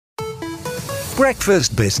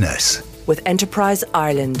Breakfast Business with Enterprise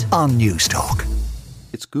Ireland on Newstalk.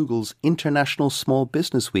 It's Google's International Small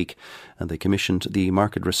Business Week, and they commissioned the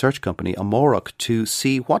market research company Amórach to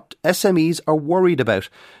see what SMEs are worried about.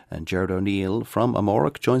 And Gerard O'Neill from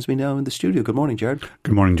Amórach joins me now in the studio. Good morning, Gerard.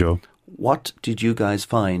 Good morning, Joe. What did you guys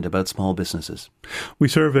find about small businesses? We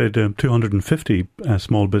surveyed 250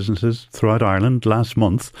 small businesses throughout Ireland last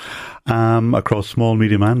month across small,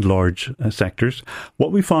 medium and large sectors.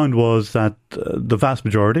 What we found was that the vast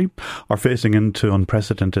majority are facing into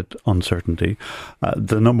unprecedented uncertainty.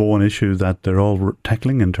 The number one issue that they're all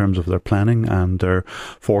tackling in terms of their planning and their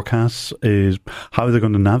forecasts is how they're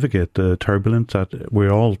going to navigate the turbulence that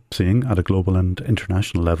we're all seeing at a global and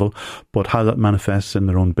international level, but how that manifests in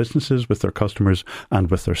their own businesses, with their customers and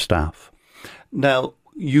with their staff. Now,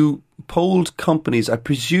 you polled companies. I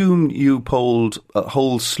presume you polled a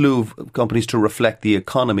whole slew of companies to reflect the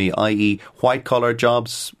economy, i.e. white-collar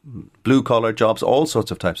jobs, blue-collar jobs, all sorts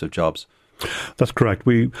of types of jobs. That's correct.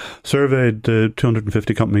 We surveyed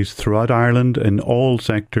 250 companies throughout Ireland in all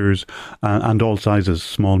sectors and all sizes,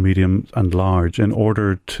 small, medium and large, in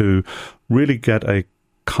order to really get a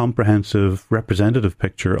comprehensive, representative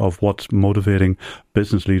picture of what's motivating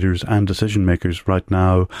business leaders and decision makers right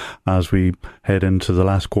now as we head into the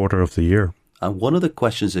last quarter of the year. And one of the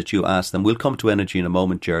questions that you asked them, we'll come to energy in a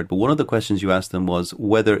moment, Gerard, but one of the questions you asked them was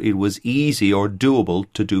whether it was easy or doable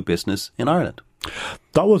to do business in Ireland.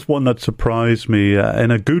 That was one that surprised me in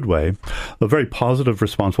a good way. A very positive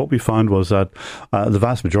response. What we found was that the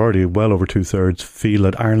vast majority, well over 2/3, feel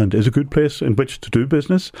that Ireland is a good place in which to do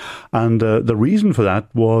business. And the reason for that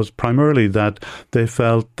was primarily that they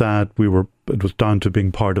felt that it was down to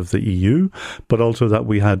being part of the EU, but also that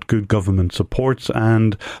we had good government supports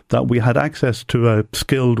and that we had access to a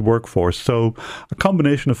skilled workforce. So a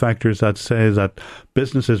combination of factors that say that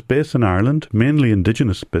businesses based in Ireland, mainly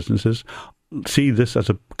Indigenous businesses, see this as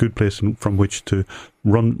a good place from which to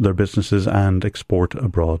run their businesses and export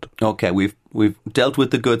abroad. Okay, we've dealt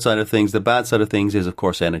with the good side of things. The bad side of things is, of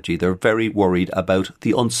course, energy. They're very worried about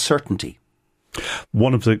the uncertainty.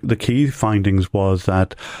 One of the key findings was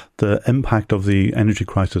that the impact of the energy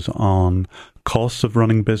crisis on costs of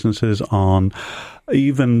running businesses, on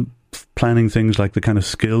even planning things like the kind of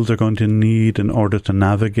skills they're going to need in order to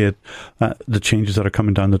navigate the changes that are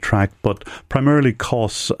coming down the track, but primarily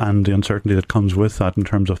costs and the uncertainty that comes with that in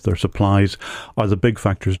terms of their supplies are the big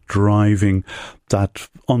factors driving that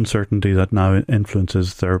uncertainty that now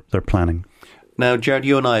influences their planning. Now, Gerard,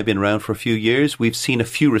 you and I have been around for a few years. We've seen a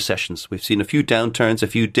few recessions. We've seen a few downturns, a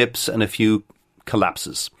few dips and a few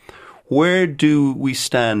collapses. Where do we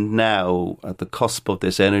stand now at the cusp of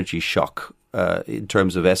this energy shock in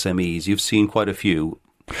terms of SMEs? You've seen quite a few.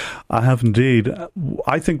 I have indeed.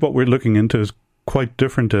 I think what we're looking into is quite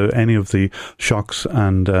different to any of the shocks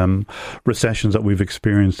and recessions that we've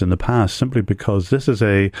experienced in the past, simply because this is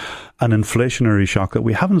an inflationary shock that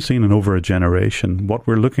we haven't seen in over a generation. What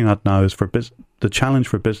we're looking at now is for the challenge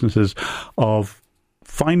for businesses of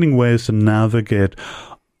finding ways to navigate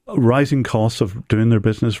rising costs of doing their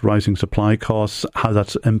business, rising supply costs, how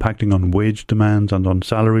that's impacting on wage demands and on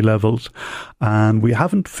salary levels. And we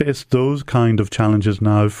haven't faced those kind of challenges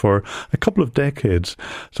now for a couple of decades.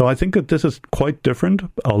 So I think that this is quite different.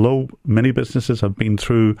 Although many businesses have been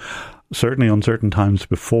through certainly uncertain times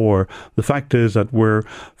before, the fact is that we're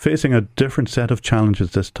facing a different set of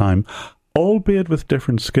challenges this time, albeit with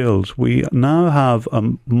different skills. We now have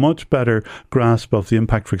a much better grasp of the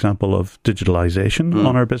impact, for example, of digitalization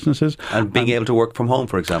on our businesses. And being able to work from home,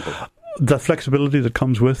 for example. The flexibility that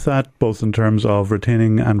comes with that, both in terms of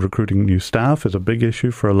retaining and recruiting new staff, is a big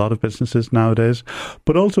issue for a lot of businesses nowadays.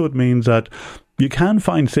 But also it means that you can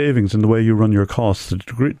find savings in the way you run your costs.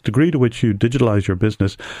 The degree to which you digitalize your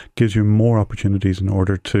business gives you more opportunities in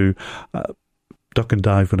order to duck and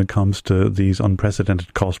dive when it comes to these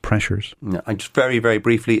unprecedented cost pressures. And just very, very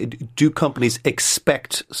briefly, do companies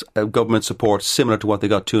expect government support similar to what they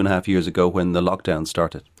got 2.5 years ago when the lockdown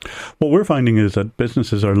started? What we're finding is that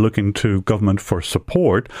businesses are looking to government for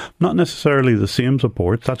support, not necessarily the same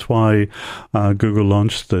support. That's why Google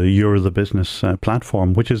launched the You're the Business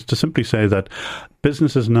platform, which is to simply say that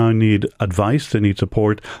businesses now need advice, they need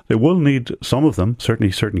support. They will need, some of them,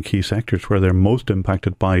 certainly certain key sectors where they're most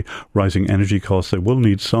impacted by rising energy costs, they will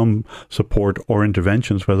need some support or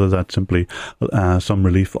interventions, whether that's simply some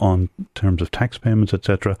relief on terms of tax payments,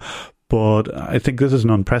 etc. But I think this is an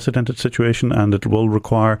unprecedented situation and it will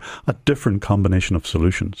require a different combination of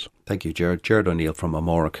solutions. Thank you, Gerard. Gerard O'Neill from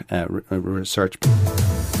Amórach Research.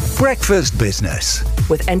 Breakfast Business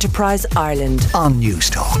with Enterprise Ireland on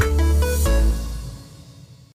Newstalk.